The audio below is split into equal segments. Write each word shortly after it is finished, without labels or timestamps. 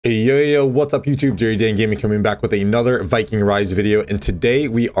Hey, yo, what's up YouTube? Jerry Dan Gaming coming back with another Viking Rise video, and today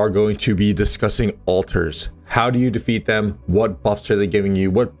we are going to be discussing altars. How do you defeat them? What buffs are they giving you?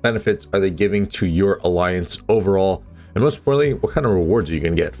 What benefits are they giving to your alliance overall? And most importantly, what kind of rewards are you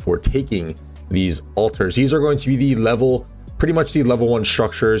going to get for taking these altars? These are going to be the level, pretty much the level 1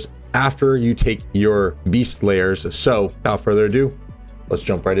 structures after you take your beast layers. So without further ado, let's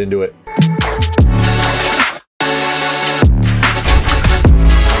jump right into it.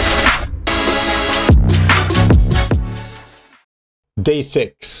 Day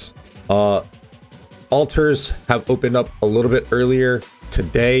 6. Altars have opened up a little bit earlier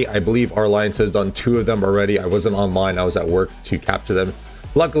today. I believe our alliance has done 2 of them already. I wasn't online, I was at work to capture them.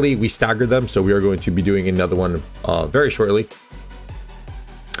 Luckily, we staggered them, so we are going to be doing another one very shortly.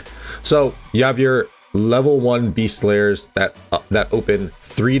 So you have your level 1 beast layers that open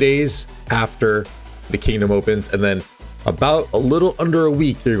 3 days after the kingdom opens, and then about a little under a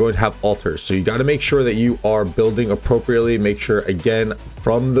week you're going to have altars. So you got to make sure that you are building appropriately. Make sure, again,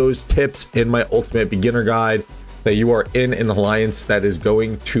 from those tips in my ultimate beginner guide, that you are in an alliance that is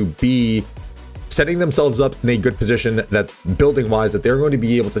going to be setting themselves up in a good position, that building wise, that they're going to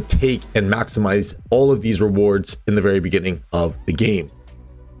be able to take and maximize all of these rewards in the very beginning of the game.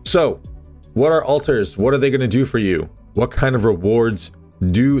 So what are altars? What are they going to do for you? What kind of rewards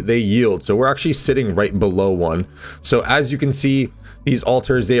do they yield? So we're actually sitting right below one. So as you can see, these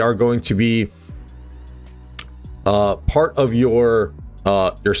altars, they are going to be part of your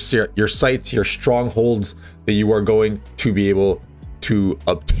sites, your strongholds that you are going to be able to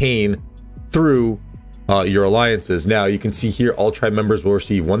obtain through your alliances. Now you can see here, all tribe members will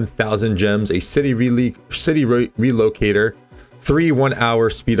receive 1,000 gems, a city relocator, 3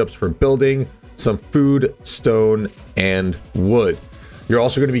 1-hour speed ups for building, some food, stone, and wood. You're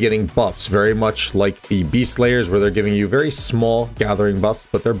also going to be getting buffs, very much like the beast layers, where they're giving you very small gathering buffs,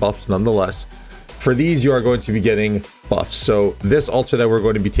 but they're buffs nonetheless. For these, you are going to be getting buffs. So this altar that we're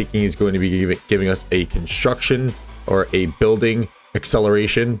going to be taking is going to be giving us a construction or a building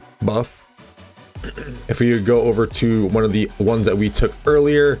acceleration buff. If we go over to one of the ones that we took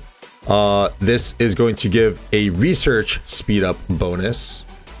earlier, this is going to give a research speed up bonus.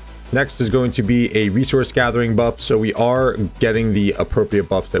 Next is going to be a resource gathering buff. So we are getting the appropriate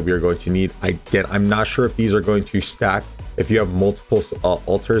buffs that we are going to need. Again, I'm not sure if these are going to stack if you have multiple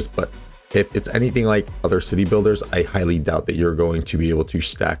altars, but if it's anything like other city builders, I highly doubt that you're going to be able to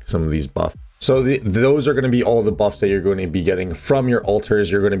stack some of these buffs. So those are going to be all the buffs that you're going to be getting from your altars.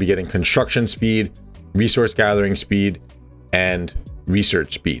 You're going to be getting construction speed, resource gathering speed, and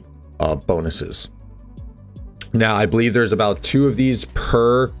research speed bonuses. Now, I believe there's about 2 of these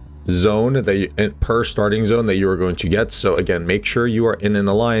per zone per starting zone that you are going to get. So again, make sure you are in an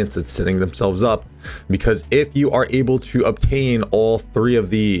alliance that's setting themselves up, because if you are able to obtain all 3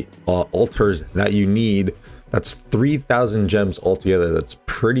 of the altars that you need, that's 3,000 gems altogether. That's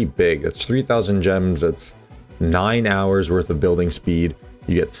pretty big. That's 3,000 gems. That's 9 hours worth of building speed.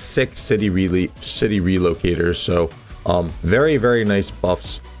 You get 6 city relocators. So very, very nice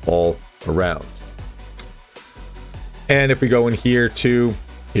buffs all around. And if we go in here too,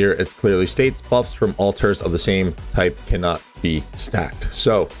 here it clearly states buffs from altars of the same type cannot be stacked.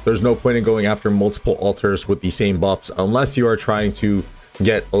 So there's no point in going after multiple altars with the same buffs unless you are trying to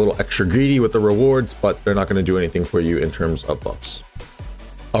get a little extra greedy with the rewards, but they're not going to do anything for you in terms of buffs.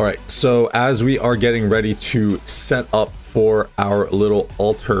 All right, so as we are getting ready to set up for our little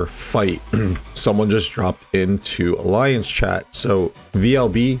altar fight, someone just dropped into Alliance chat. So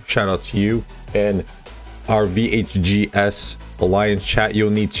VLB, shout out to you, and our VHGS Alliance chat.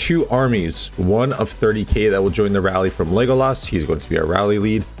 You'll need 2 armies, one of 30k that will join the rally from Legolas. He's going to be our rally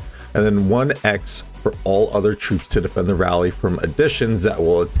lead, and then 1x for all other troops to defend the rally from additions that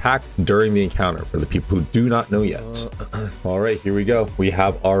will attack during the encounter, for the people who do not know yet. All right, here we go. We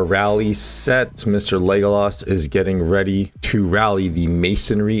have our rally set. Mr. Legolas is getting ready to rally the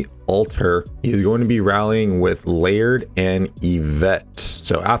masonry altar. He is going to be rallying with Laird and Yvette.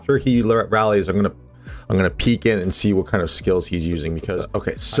 So after he rallies, I'm gonna peek in and see what kind of skills he's using, because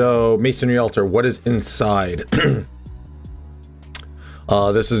okay, so masonry altar, what is inside?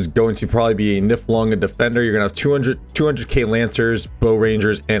 This is going to probably be a Niflung, a defender. You're gonna have 200k lancers, bow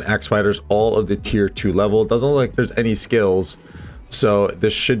rangers, and axe fighters, all of the tier 2 level. It doesn't look like there's any skills, so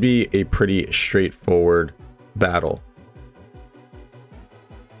this should be a pretty straightforward battle.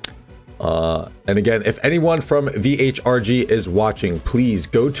 And again, if anyone from VHRG is watching, please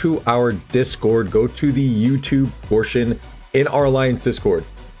go to our Discord, go to the YouTube portion in our Alliance Discord,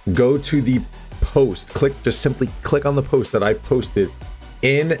 go to the post, just simply click on the post that I posted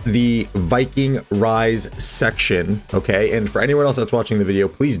in the Viking Rise section, okay? And for anyone else that's watching the video,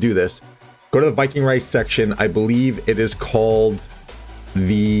 please do this. Go to the Viking Rise section. I believe it is called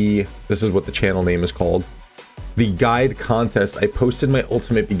this is what the channel name is called. The guide contest. I posted my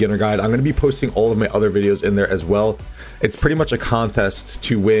ultimate beginner guide. I'm going to be posting all of my other videos in there as well. It's pretty much a contest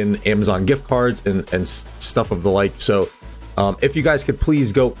to win Amazon gift cards and stuff of the like. So if you guys could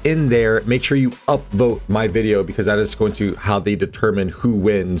please go in there, make sure you upvote my video, because that is going to how they determine who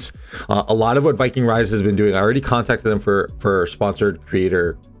wins. A lot of what Viking Rise has been doing, I already contacted them for sponsored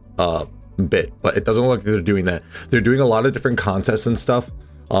creator bit, but it doesn't look like they're doing that. They're doing a lot of different contests and stuff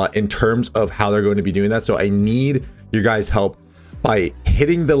in terms of how they're going to be doing that. So I need your guys' help by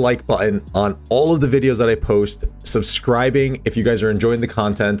hitting the like button on all of the videos that I post, subscribing if you guys are enjoying the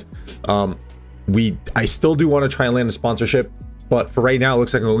content. I still do want to try and land a sponsorship, but for right now, it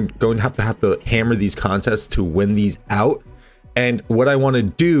looks like I'm going to have to hammer these contests to win these out. And what I want to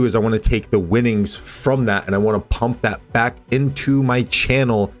do is I want to take the winnings from that and I want to pump that back into my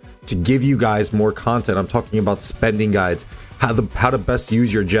channel to give you guys more content. I'm talking about spending guides, how to best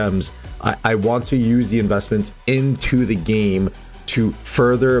use your gems. I want to use the investments into the game to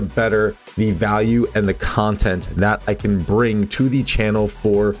further better the value and the content that I can bring to the channel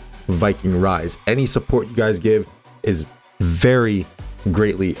for Viking Rise. Any support you guys give is very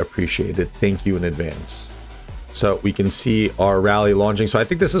greatly appreciated. Thank you in advance. So we can see our rally launching. So I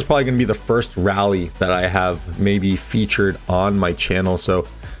think this is probably going to be the first rally that I have maybe featured on my channel. So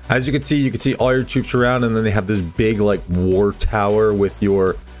as you can see all your troops around, and then they have this big like war tower with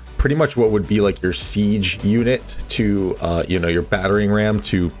your pretty much what would be like your siege unit to you know, your battering ram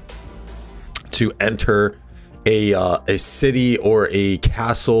to enter a city or a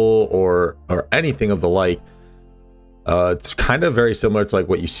castle or anything of the like. It's kind of very similar to like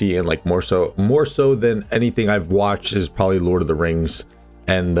what you see in like more so than anything I've watched is probably Lord of the Rings,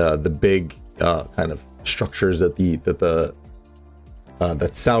 and the big kind of structures that that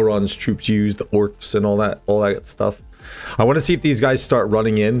Sauron's troops use, the orcs and all that stuff. I want to see if these guys start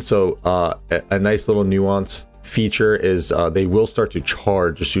running in. So a nice little nuance feature is they will start to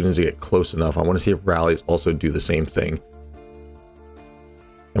charge as soon as they get close enough. I want to see if rallies also do the same thing.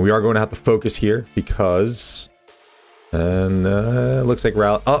 And we are going to have to focus here because it looks like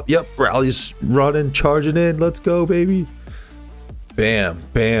rally. Oh, yep, rally's running, charging in. Let's go, baby. Bam,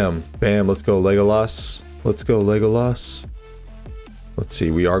 bam, bam. Let's go, Legolas. Let's go, Legolas. Let's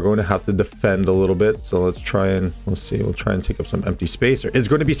see, we are going to have to defend a little bit, so let's try and we'll try and take up some empty space. There is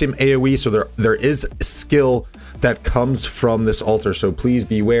going to be some AoE, so there is skill that comes from this altar, so please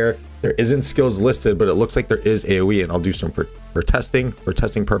beware. There isn't skills listed, but it looks like there is AoE, and I'll do some for testing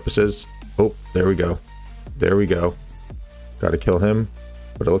purposes. Oh, there we go, gotta kill him.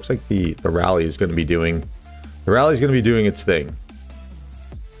 But it looks like the rally is going to be doing its thing.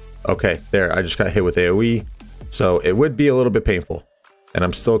 Okay, there, I just got hit with AoE, so it would be a little bit painful. And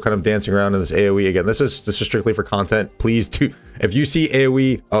I'm still kind of dancing around in this AoE again. This is strictly for content. Please do, if you see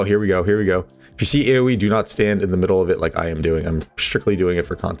AoE, oh, here we go. If you see AoE, do not stand in the middle of it like I am doing. I'm strictly doing it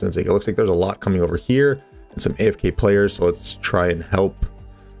for content's sake. It looks like there's a lot coming over here and some AFK players. So let's try and help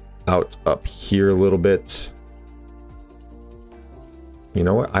out up here a little bit. You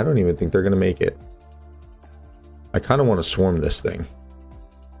know what? I don't even think they're going to make it. I kind of want to swarm this thing.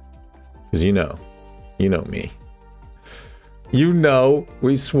 Because you know me. You know,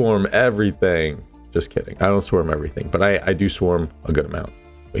 we swarm everything. Just kidding. I don't swarm everything, but I do swarm a good amount.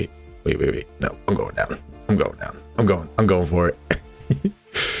 Wait. No, I'm going down. I'm going for it.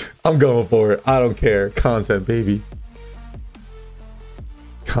 I'm going for it. I don't care. Content, baby.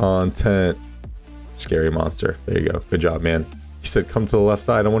 Content. Scary monster. There you go. Good job, man. He said, come to the left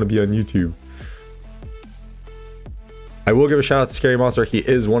side. I want to be on YouTube. I will give a shout out to Scary Monster. He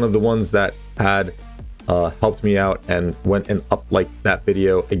is one of the ones that had helped me out and went and up-liked that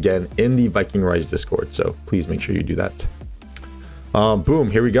video again in the Viking Rise Discord. So please make sure you do that. Boom,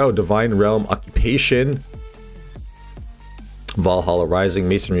 here we go. Divine Realm Occupation. Valhalla Rising,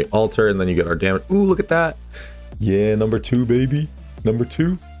 Masonry Altar, and then you get our damage. Ooh, look at that. Yeah, number 2, baby. Number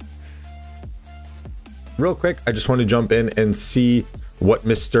 2. Real quick, I just want to jump in and see what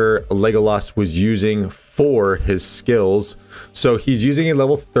Mr. Legolas was using for his skills. So he's using a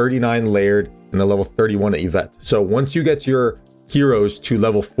level 39 Laird and a level 31 Yvette. So once you get your heroes to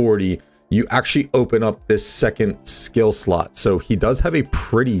level 40, you actually open up this second skill slot. So he does have a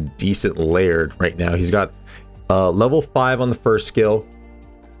pretty decent Laird right now. He's got level 5 on the first skill,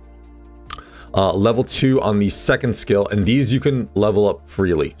 level 2 on the second skill, and these you can level up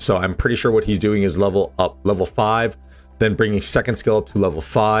freely. So I'm pretty sure what he's doing is level up level 5, then bringing second skill up to level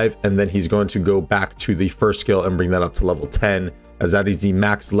 5, and then he's going to go back to the first skill and bring that up to level 10, as that is the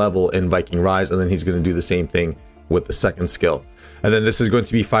max level in Viking Rise, and then he's going to do the same thing with the second skill. And then this is going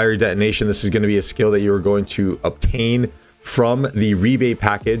to be Fiery Detonation. This is going to be a skill that you are going to obtain from the rebate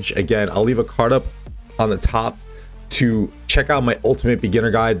package. Again, I'll leave a card up on the top to check out my ultimate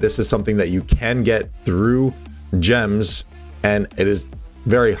beginner guide. This is something that you can get through gems, and it is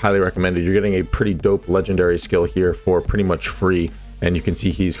very highly recommended. You're getting a pretty dope legendary skill here for pretty much free, and you can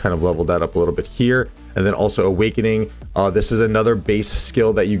see he's kind of leveled that up a little bit here. And then also Awakening. This is another base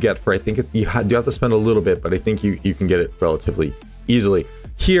skill that you get for, I think you do have to spend a little bit, but I think you can get it relatively easily.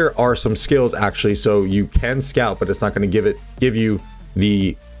 Here are some skills actually, so you can scout, but it's not going to give you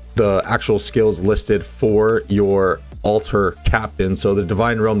the actual skills listed for your altar captain. So the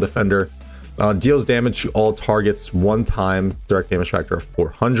Divine Realm Defender deals damage to all targets 1 time, direct damage factor of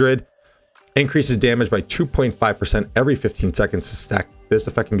 400. Increases damage by 2.5% every 15 seconds to stack. This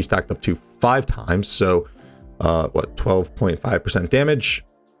effect can be stacked up to 5 times, so what, 12.5% damage.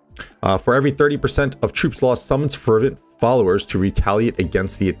 For every 30% of troops lost, summons fervent followers to retaliate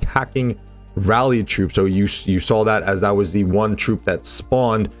against the attacking rallied troop. So you saw that, as that was the one troop that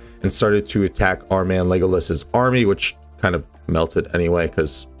spawned and started to attack our man Legolas's army, which kind of melted anyway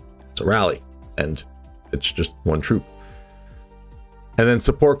because it's a rally and it's just one troop. And then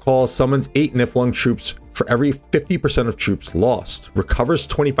Support Call summons 8 Niflung troops for every 50% of troops lost, recovers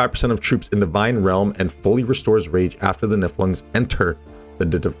 25% of troops in Divine Realm, and fully restores rage after the Niflungs enter the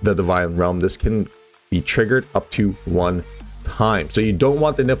Divine Realm. This can be triggered up to 1 time. So you don't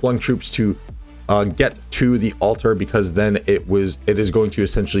want the Niflung troops to get to the altar, because then it is going to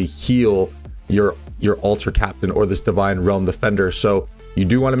essentially heal your altar captain or this Divine Realm Defender. So you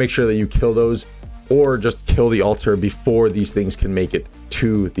do want to make sure that you kill those, or just kill the altar before these things can make it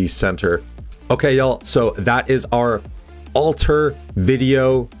to the center. Okay, y'all, so that is our altar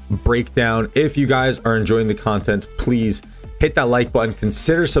video breakdown. If you guys are enjoying the content, please hit that like button,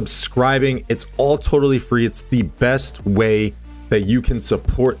 consider subscribing. It's all totally free. It's the best way that you can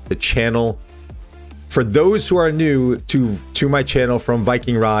support the channel. For those who are new to my channel from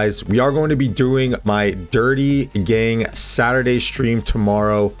Viking Rise, we are going to be doing my Dirty Gang Saturday stream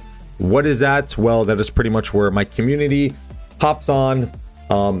tomorrow. What is that? Well, that is pretty much where my community hops on.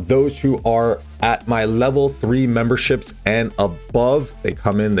 Those who are at my level 3 memberships and above, they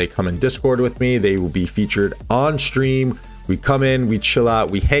come in Discord with me. They will be featured on stream. We come in, we chill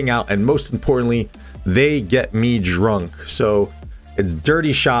out, we hang out, and most importantly, they get me drunk. So it's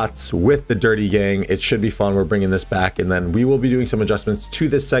dirty shots with the Dirty Gang. It should be fun. We're bringing this back, and then we will be doing some adjustments to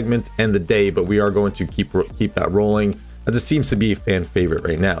this segment and the day, but we are going to keep that rolling, as it seems to be a fan favorite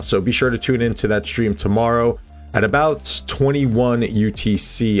right now. So be sure to tune into that stream tomorrow at about 21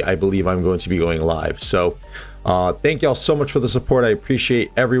 UTC. I believe I'm going to be going live. So thank y'all so much for the support. I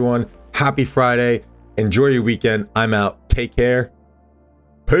appreciate everyone. Happy Friday. Enjoy your weekend. I'm out. Take care.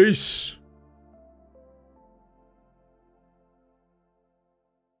 Peace.